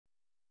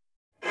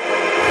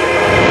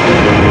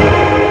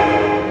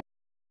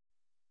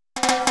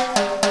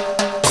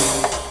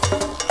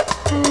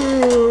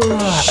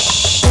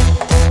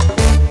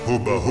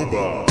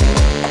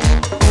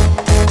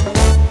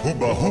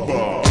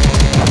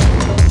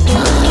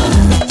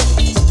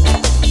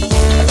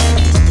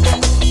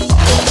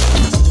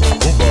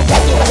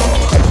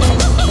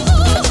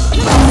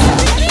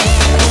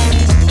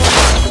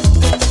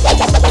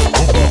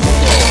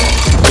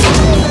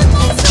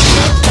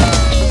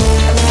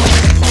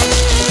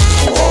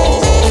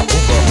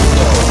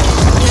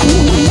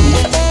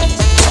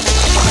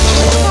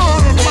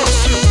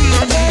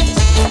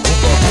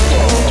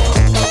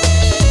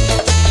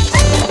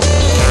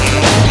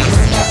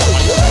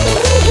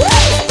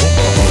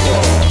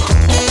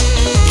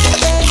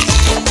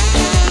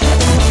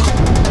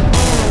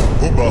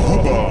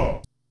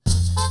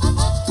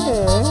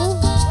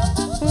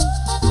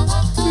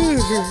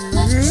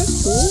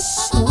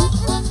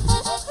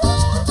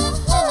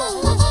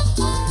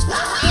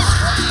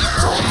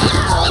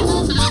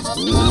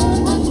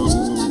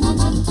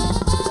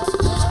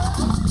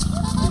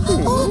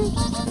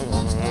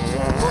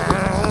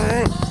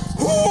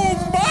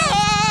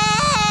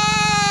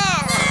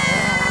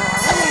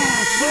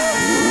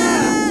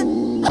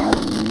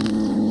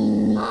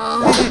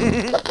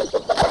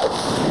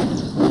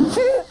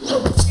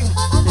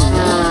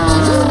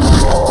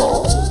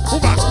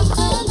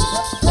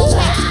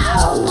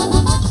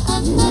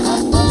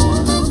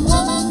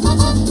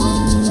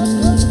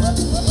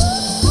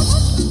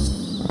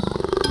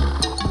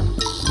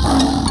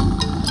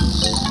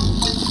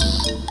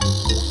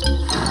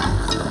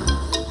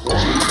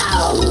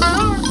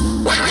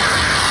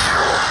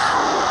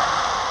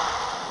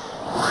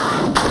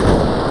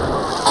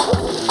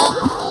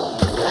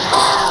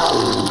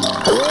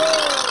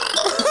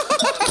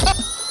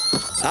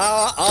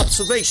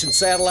Observation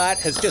satellite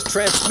has just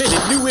transmitted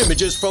new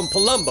images from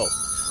Palombo.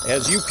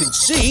 As you can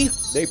see,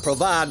 they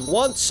provide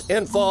once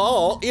and for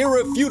all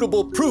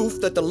irrefutable proof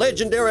that the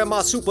legendary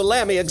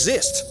Marsupilami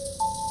exists.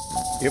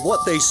 If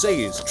what they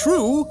say is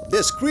true,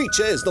 this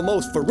creature is the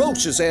most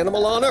ferocious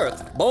animal on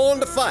Earth, born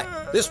to fight.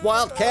 This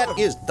wildcat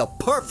is the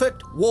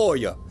perfect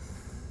warrior.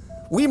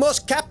 We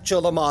must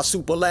capture the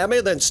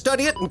Marsupilami, then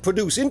study it and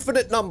produce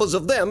infinite numbers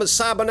of them as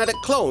cybernetic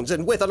clones,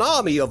 and with an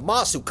army of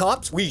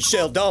Marsucops, we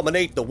shall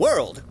dominate the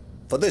world.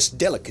 For this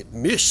delicate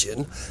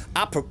mission,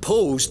 I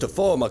propose to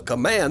form a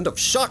command of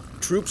shock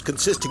troops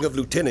consisting of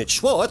Lieutenant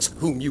Schwartz,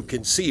 whom you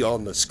can see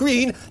on the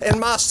screen, and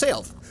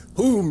myself,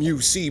 whom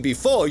you see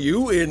before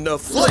you in the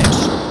flesh.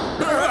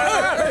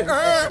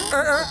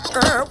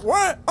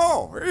 What?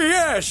 Oh,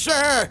 yes,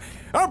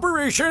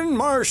 Operation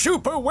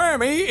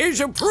Marsupilami is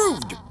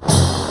approved.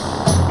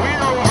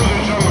 We're over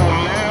the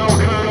jungle now,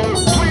 Colonel.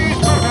 Please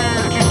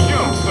prepare to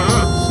jump, sir.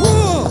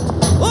 Whoa!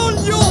 On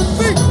your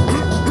feet!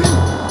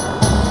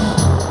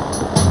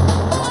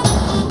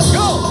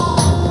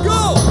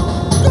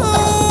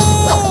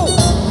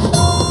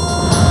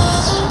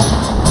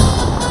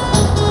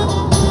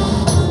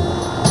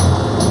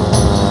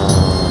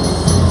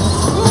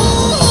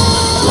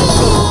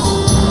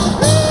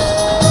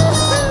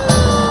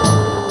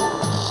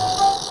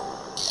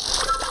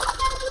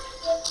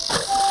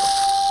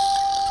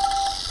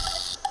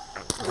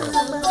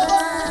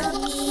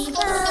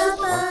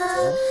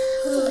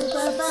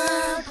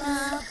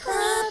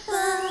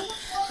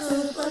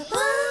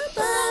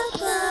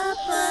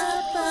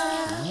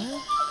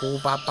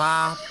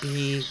 Ba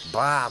be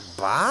ba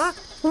ba.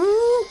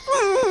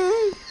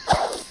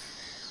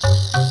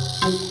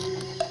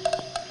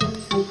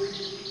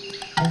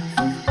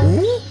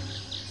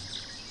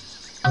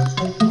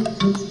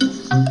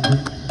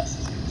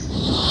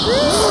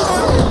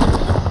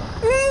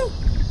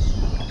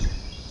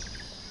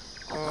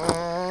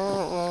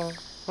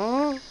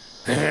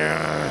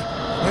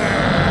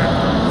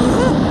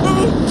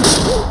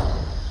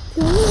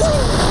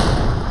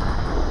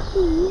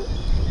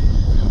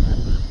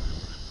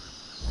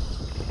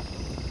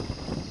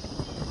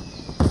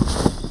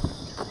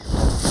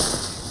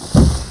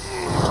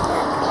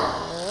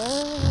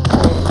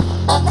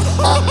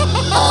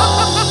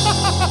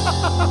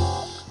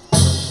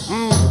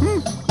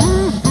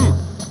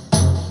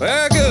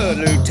 Very good,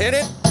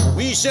 Lieutenant.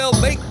 We shall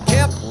make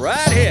camp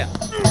right here.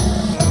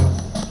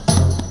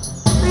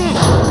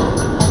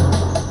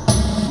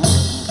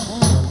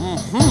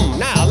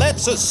 Now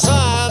let's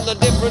assign the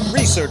different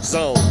research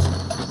zones.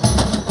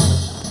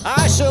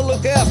 I shall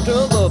look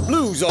after the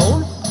blue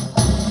zone.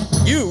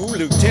 You,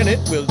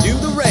 Lieutenant, will do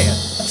the red.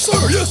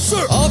 Sir, yes,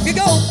 sir. Off you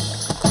go.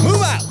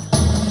 Move out.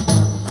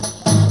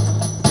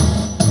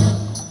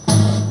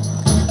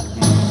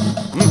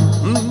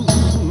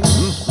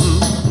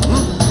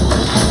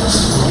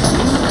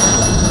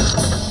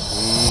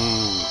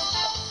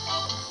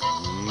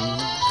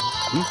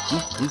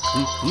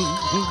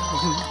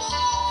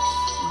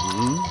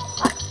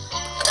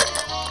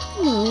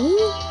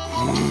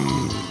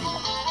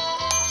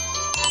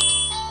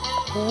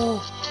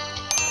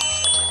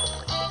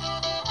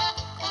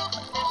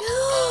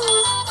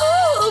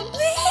 Oh,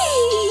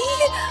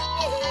 bee!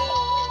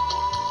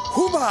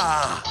 Hooba!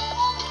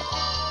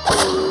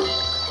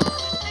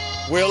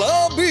 Well,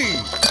 I'll be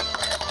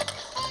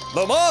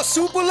the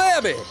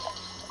Marsupilami.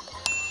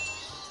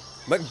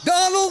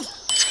 McDonald,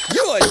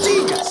 you're a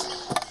genius.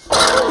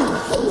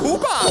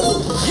 Hooba!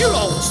 You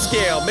don't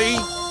scare me.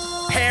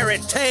 Hairy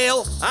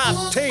tail,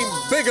 I've tamed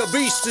bigger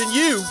beasts than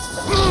you.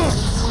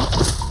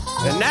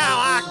 And now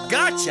I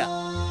gotcha.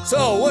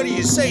 So what do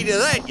you say to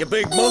that, you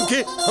big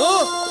monkey?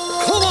 Huh?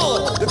 Come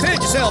on,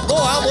 defend yourself, boy.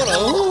 I wanna.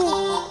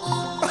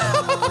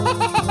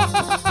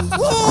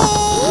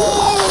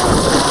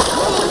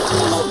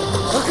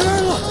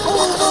 Colonel!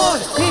 Oh,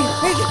 Lord!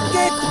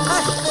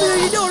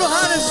 You don't know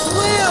how to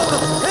swim!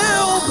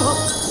 Help!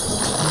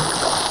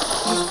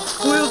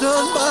 Well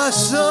done, my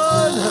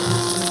son!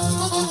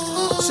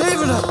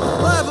 Saving the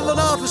life of an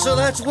officer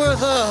that's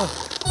worth a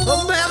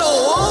medal!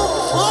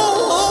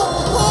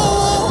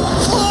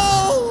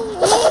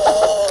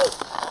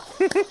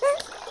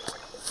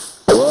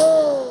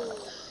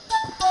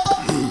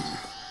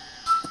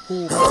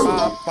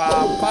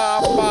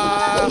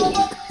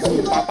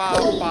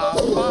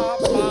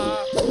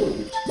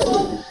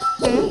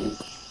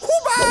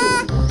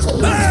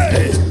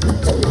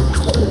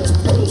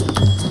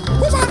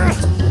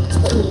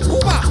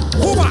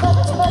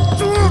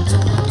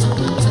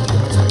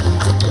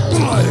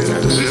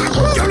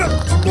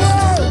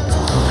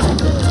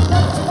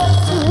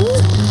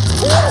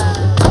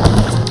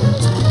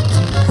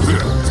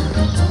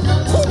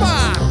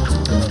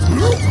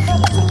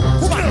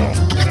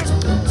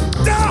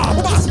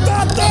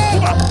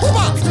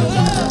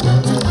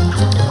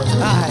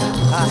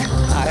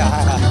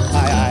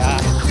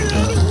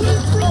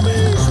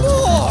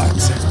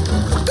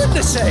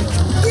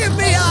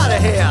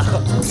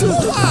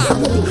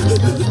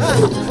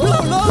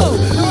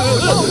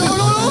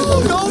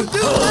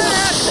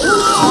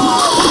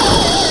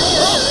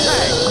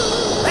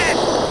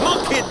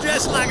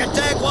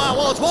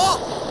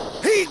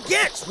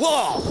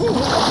 wall. Don't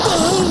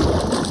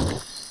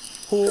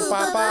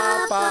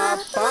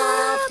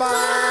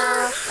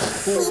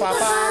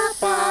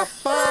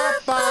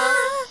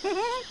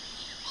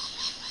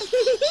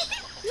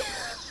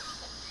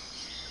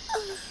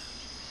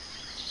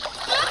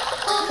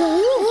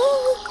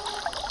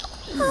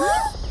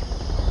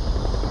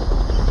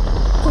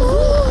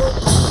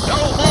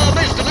fall,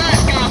 Mr.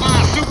 Nice Guy,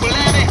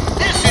 Marsupilami.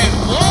 This is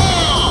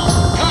war!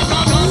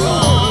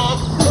 Ta-ta-ta-ta!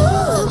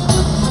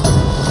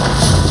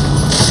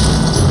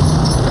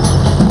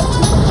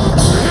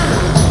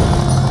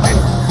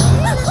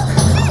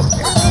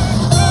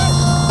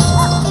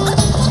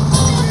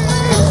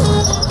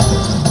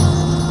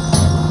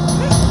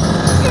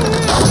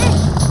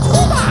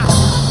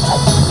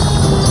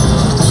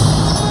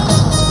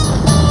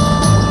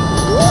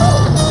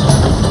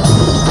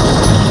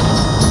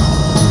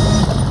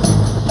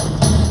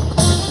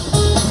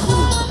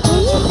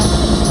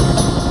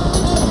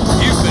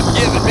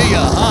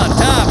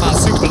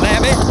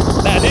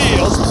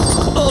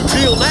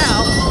 Until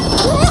now.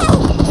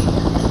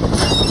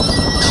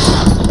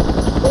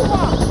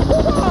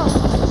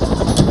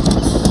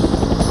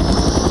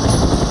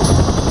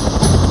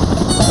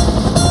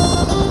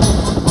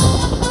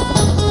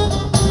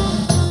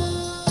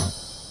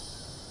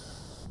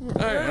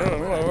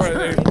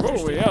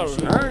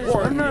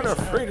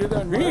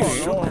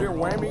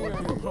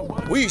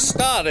 We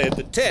started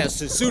the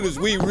test as soon as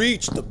we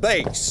reached the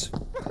base.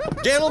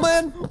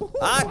 Gentlemen,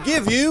 I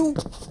give you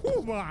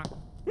the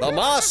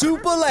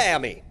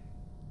Marsupilami.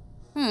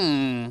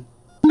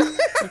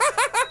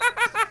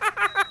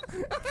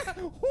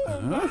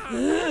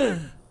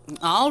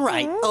 All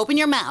right, open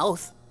your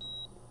mouth.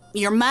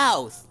 Your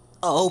mouth.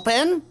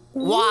 Open.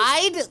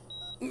 Wide.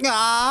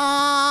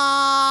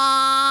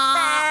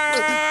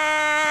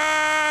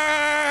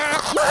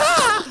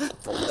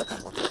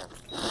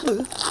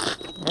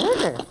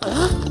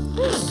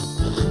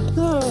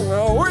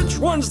 Which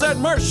one's that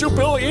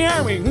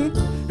Marsupilami?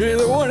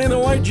 The one in the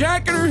white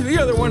jacket or the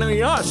other one in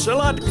the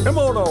ocelot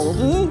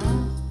kimono?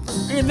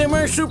 And the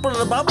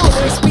Marsupilami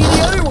must be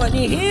the other one,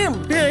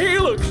 him. Yeah, he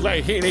looks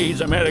like he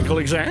needs a medical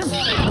exam.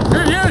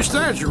 Yes,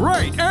 that's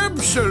right.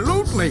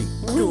 Absolutely.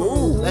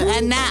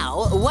 And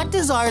now, what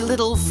does our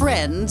little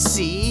friend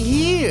see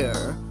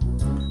here?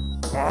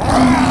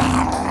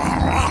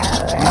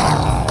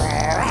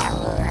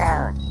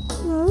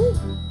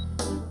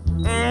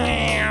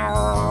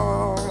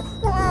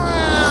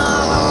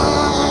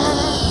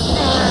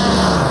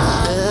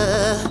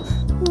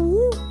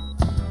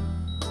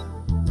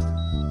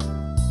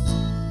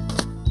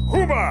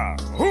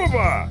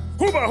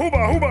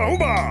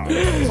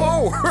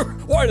 Oh,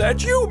 why,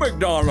 that's you,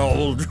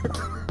 McDonald.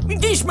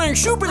 This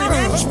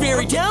Marsupilami's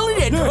very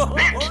talented.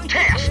 Next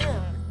test.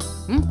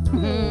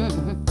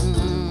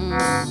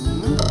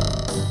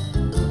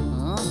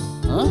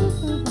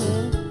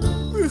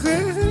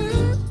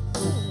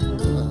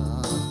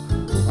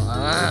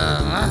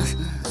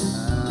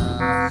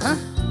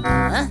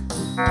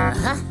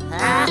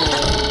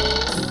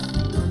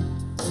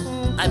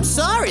 I'm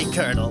sorry,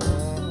 Colonel.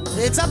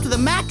 It's up to the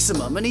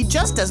maximum, and he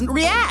just doesn't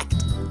react.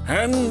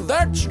 And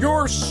that's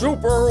your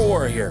super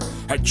warrior,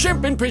 a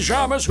chimp in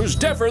pajamas who's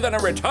deafer than a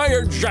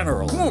retired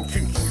general.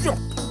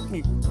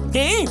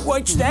 Hey,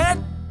 what's that?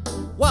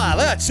 Why,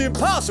 that's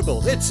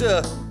impossible. It's,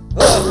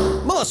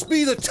 must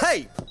be the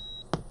tape.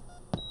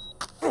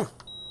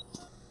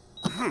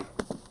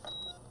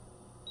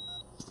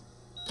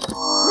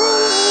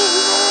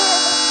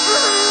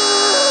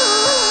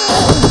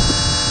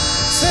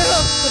 Set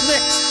up the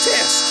next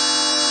test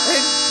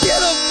and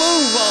get a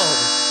move on.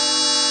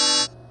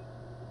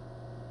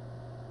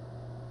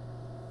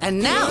 And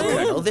now,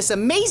 Colonel, this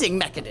amazing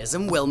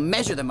mechanism will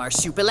measure the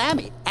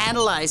Marsupilami,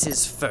 analyze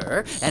his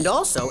fur, and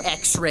also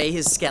X-ray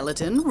his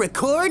skeleton,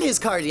 record his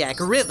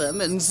cardiac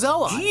rhythm, and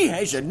so on. He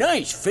has a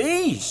nice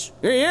face.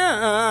 Yeah,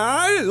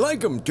 I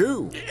like him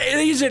too.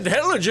 He's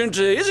intelligent,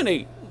 isn't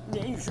he?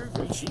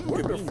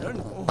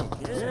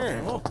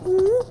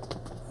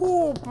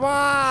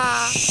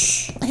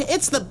 Shh!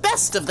 It's the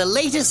best of the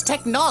latest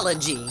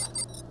technology.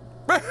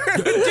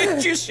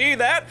 Did you see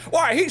that?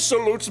 Why, he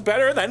salutes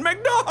better than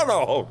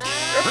McDonald.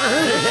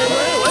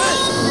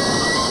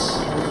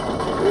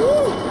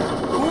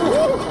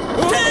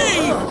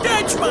 Hey,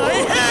 that's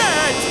my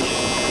hat!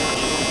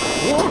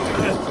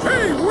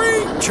 Hey,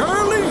 wait,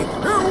 Charlie!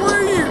 Where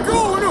are you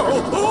going?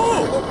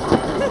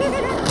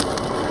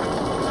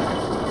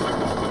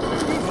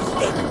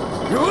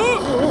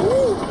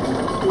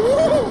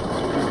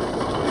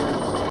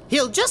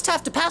 He'll just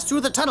have to pass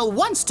through the tunnel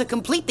once to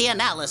complete the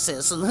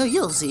analysis.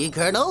 You'll see,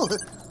 Colonel.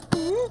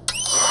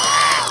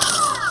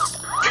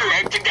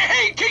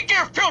 Hey, take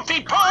your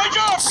filthy paws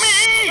off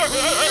me! And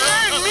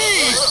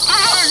me!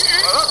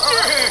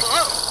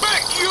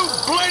 Back, you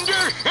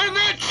blender, and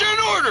that's an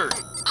order!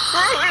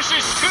 Oh, this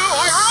is too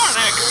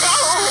ironic!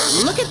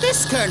 Oh. Look at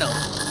this, Colonel.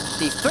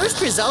 The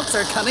first results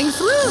are coming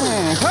through.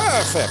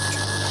 Perfect.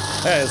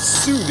 As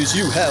soon as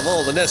you have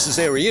all the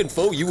necessary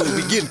info, you will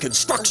begin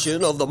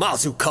construction of the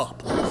Marzupilcoatl.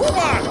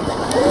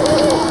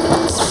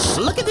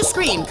 Look at the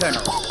screen,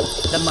 Colonel.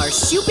 The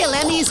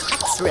Marsupilami's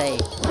X-ray.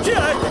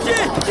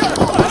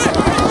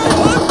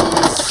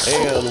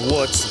 And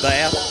what's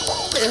that?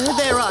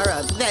 There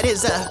are,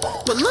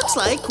 what looks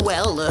like,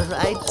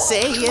 I'd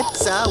say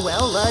it's,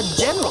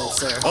 general,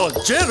 sir. A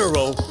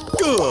general?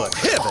 Good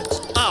heavens!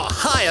 Our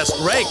highest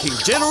ranking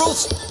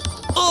generals?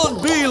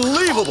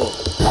 Unbelievable!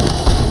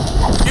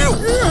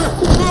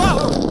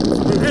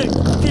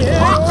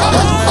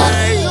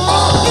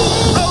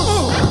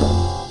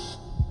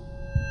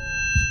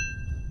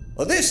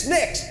 This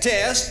next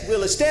test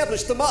will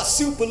establish the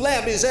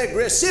Marsupilami's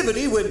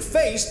aggressivity when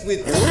faced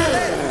with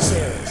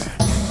adversaries.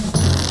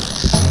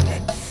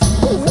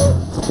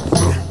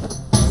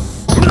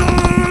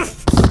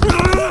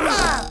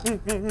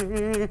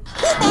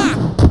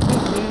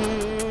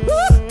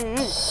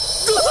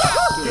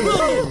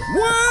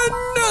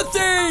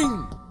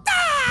 Nothing!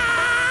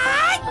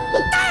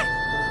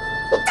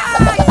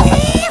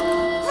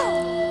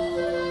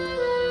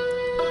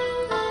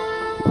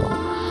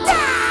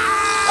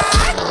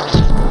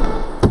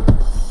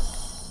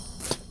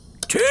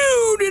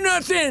 Two to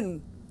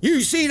nothing!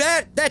 You see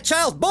that? That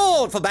child's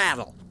born for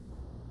battle.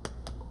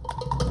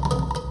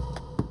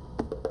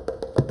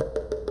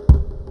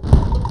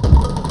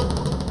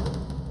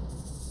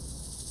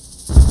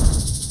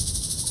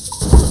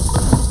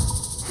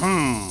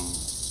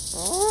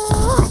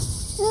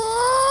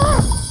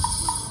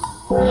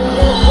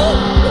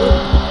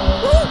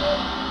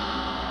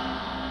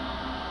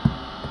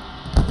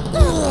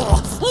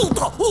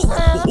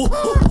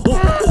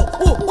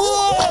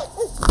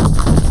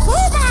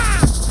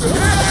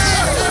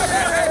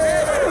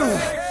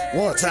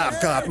 Once I've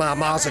got my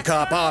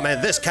Marsupilami army,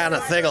 this kind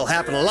of thing will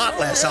happen a lot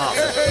less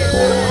often.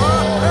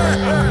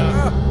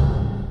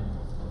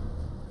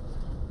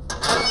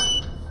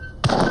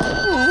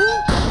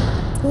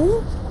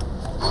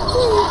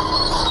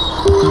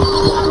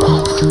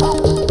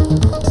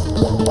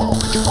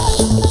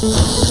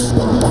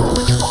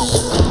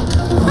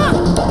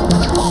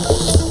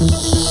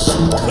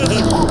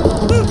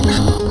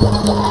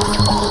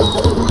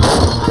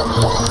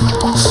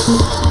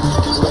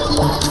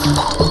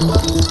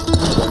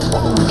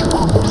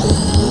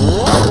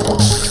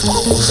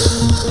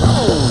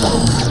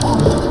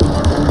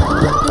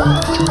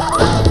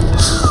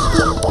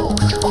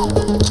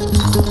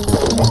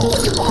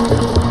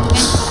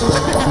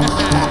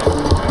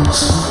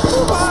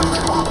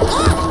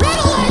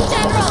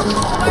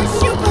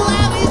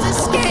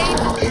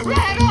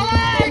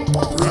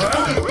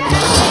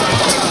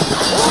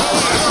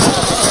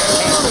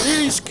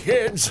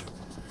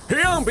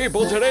 Young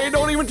people today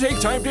don't even take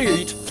time to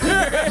eat.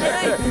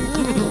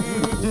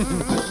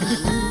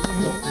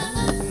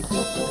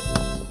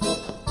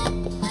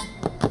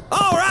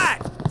 All right,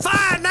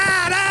 find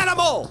that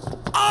animal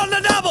on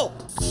the double.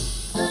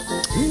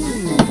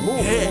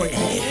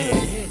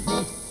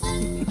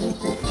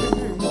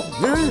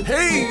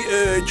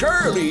 Hey,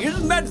 Charlie,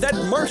 isn't that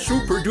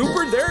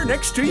Marsuper-duper there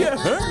next to you,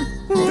 huh?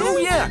 Oh,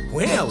 yeah.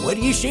 Well, what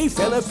do you say,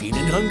 fella?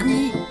 Feeling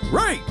hungry?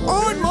 Right,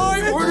 on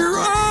my order,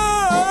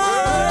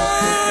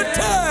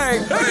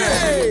 attack!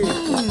 Hey!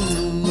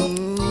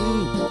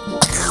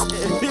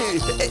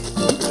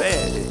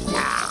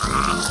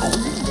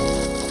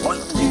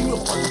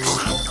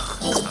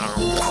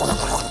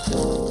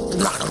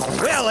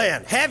 Well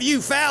then, have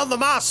you found the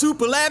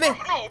Marsupilami?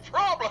 No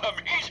problem.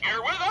 He's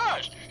here with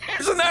us.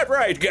 Isn't that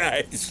right,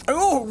 guys?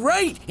 Oh,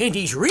 right. And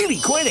he's really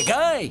quite a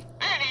guy.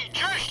 And he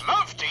just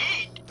loves to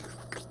eat.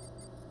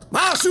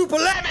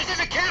 Marsupilami's It's in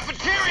the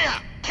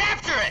cafeteria.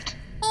 Capture it.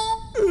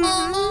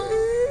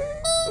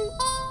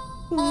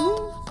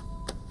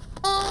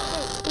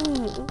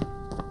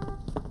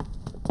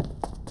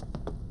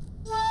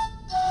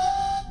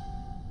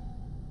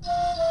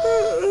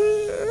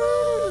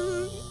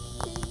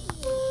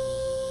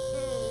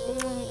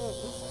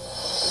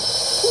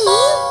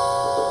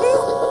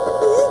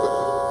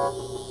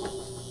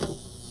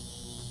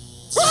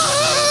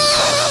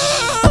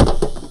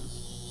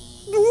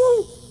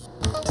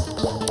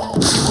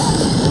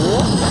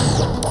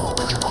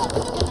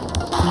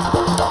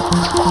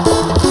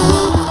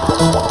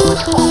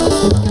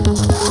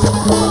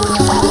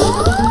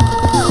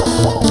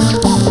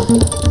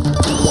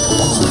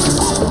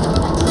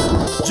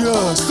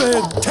 Just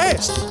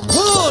fantastic!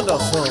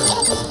 Wonderful!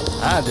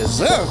 I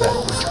deserve it!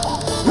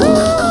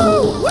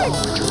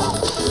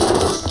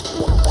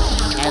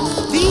 And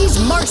these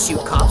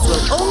Marsucops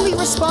will only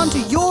respond to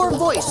your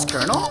voice,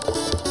 Colonel.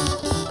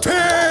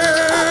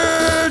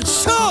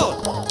 Attention!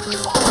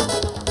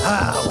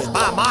 With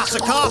my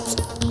Marsucops,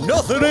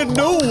 nothing and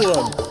no one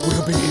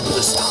will be able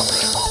to stop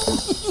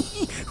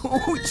me.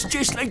 Oh, it's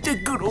just like the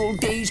good old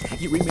days.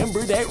 You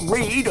remember that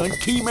raid on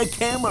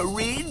Kimakama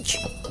Ridge?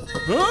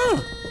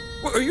 Huh?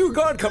 Well, are you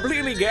gone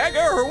completely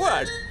gaga or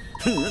what?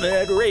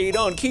 That raid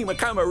on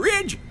Kimakama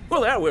Ridge?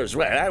 Well, that was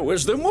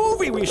the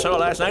movie we saw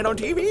last night on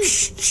TV.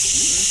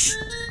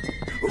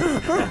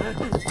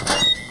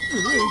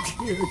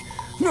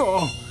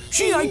 No,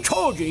 See, I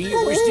told you he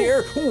was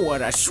there.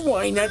 What a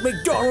swine that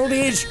McDonald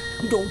is.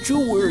 Don't you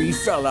worry,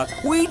 fella.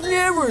 We'd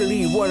never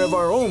leave one of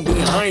our own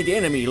behind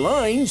enemy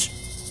lines.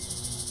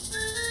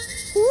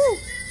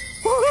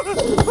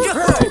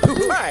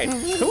 Right.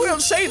 We'll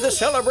save the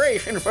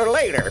celebration for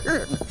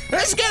later.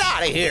 Let's get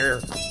out of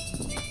here.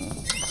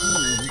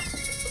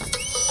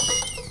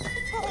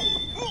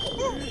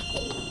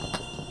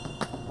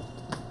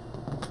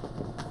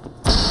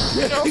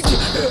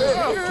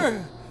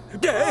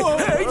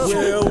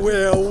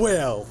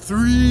 Well.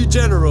 3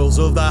 generals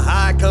of the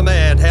High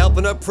Command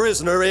helping a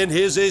prisoner in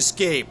his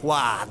escape.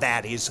 Why,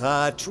 that is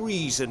high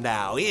treason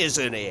now,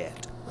 isn't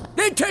it?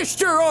 The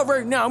tests are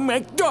over now,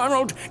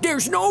 MacDonald.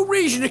 There's no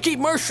reason to keep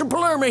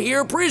Marsupilami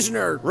here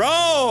prisoner.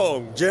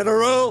 Wrong,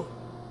 General.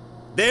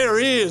 There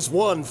is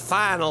one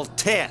final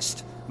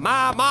test.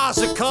 My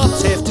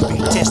Marzucops have to be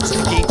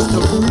tested against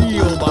the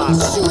real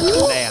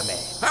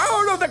Marsupilami.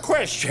 Out of the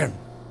question.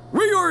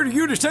 We order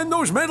you to send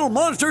those metal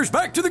monsters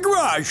back to the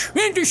garage.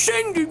 And to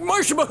send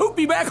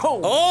Marsupilami back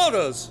home.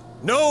 Orders!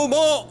 No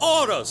more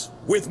orders!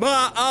 With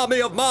my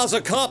army of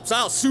Marzucops,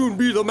 I'll soon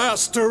be the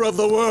master of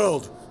the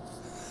world.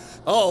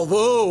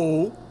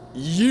 Although,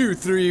 you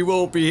 3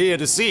 won't be here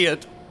to see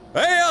it.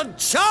 And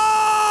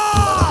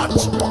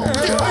charge!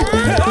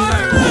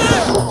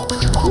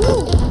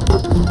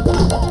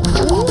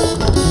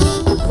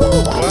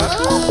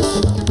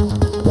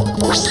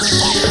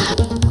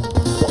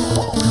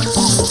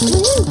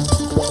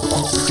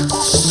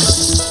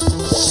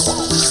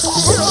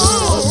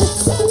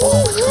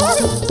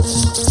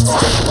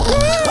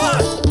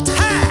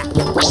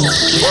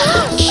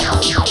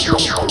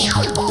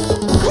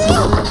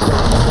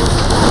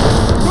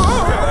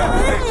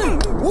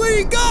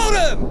 We got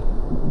him!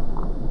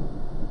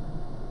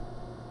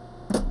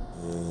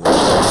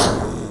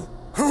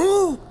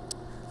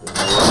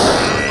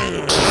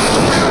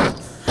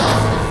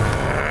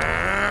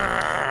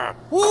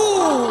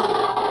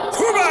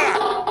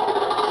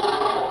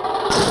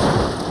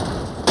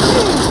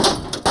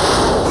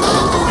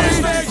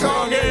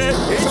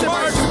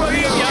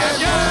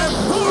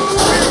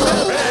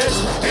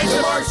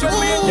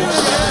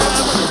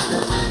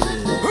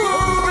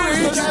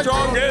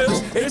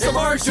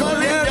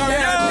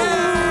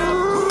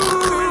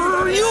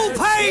 You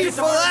paid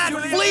for that,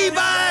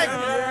 fleabag!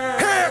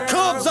 Here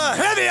comes the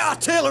heavy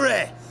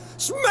artillery!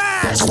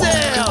 Smash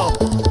them!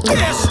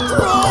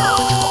 Destroy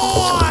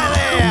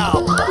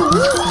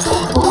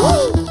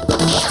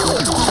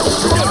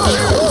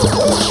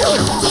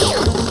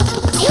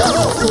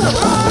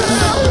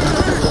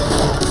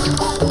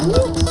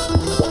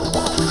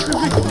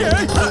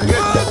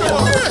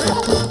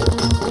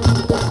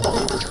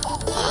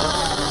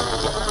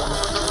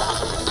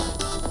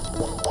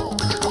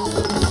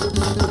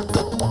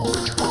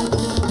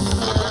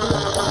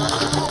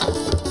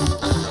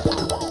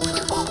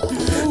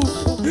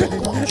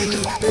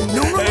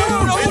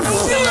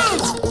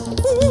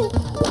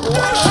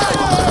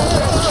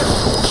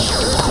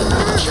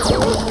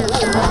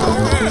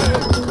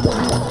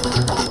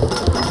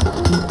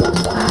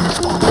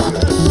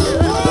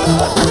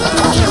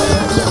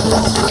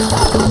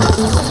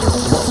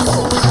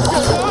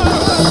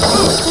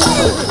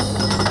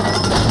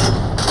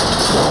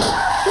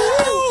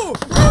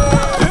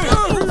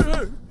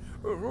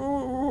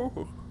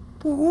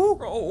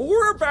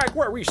We're back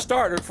where we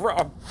started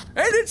from,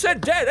 and it's a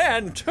dead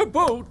end to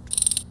boot.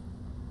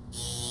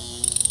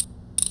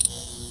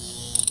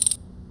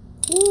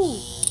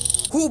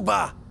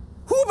 Hooba!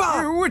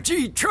 Hooba! What's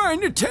he trying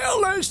to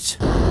tell us?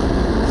 The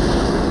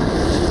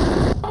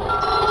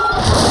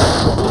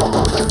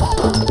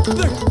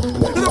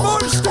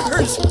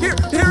monsters! Here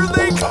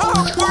they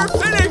come! We're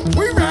finished!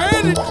 We've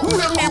had it!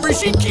 We'll never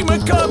see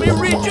Kimakami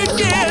Ridge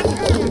again!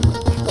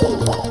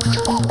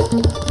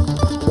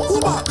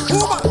 Hooba!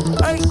 Hooba!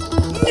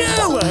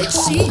 Now I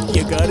see.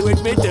 You gotta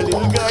admit the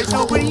little guy's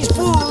nobody's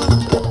fool.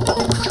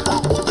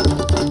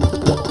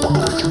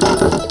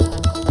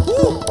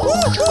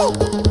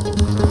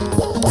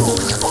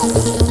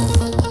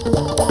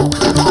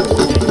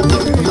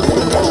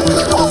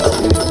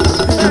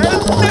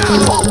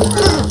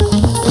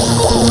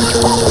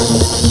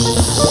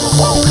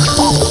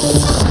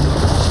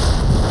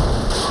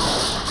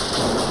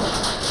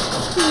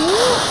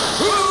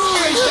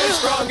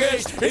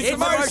 It's the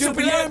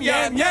Marsupilami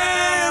Yam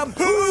Yam!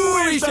 Who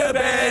is the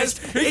best?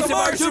 It's the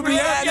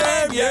Marsupilami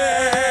Yam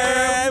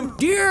Yam!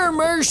 Dear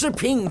Marsu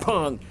Ping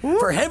Pong,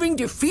 for having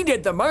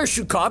defeated the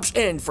Marsucops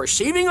and for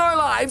saving our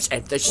lives,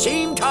 at the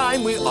same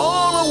time we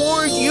all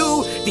award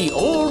you the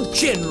Old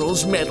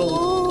General's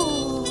Medal.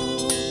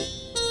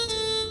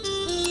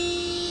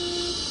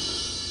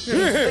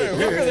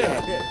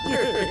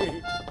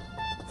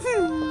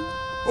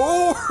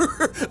 Oh,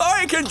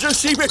 I can just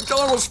see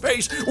McDonald's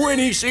face when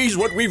he sees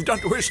what we've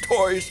done to his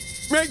toys.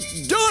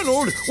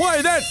 McDonald?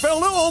 Why, that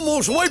fella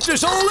almost wiped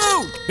us all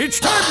out. It's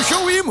time to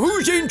show him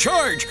who's in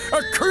charge,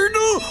 a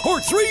colonel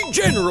or 3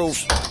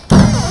 generals.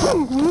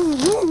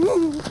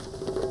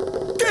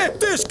 Get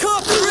this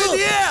copter in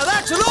the air!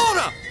 That's an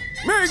order!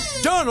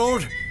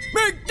 McDonald!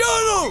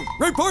 McDonald!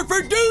 Report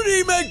for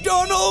duty,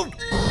 McDonald!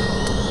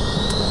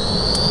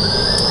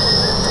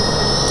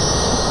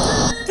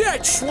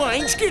 That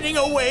swine's getting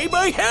away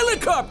by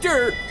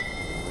helicopter!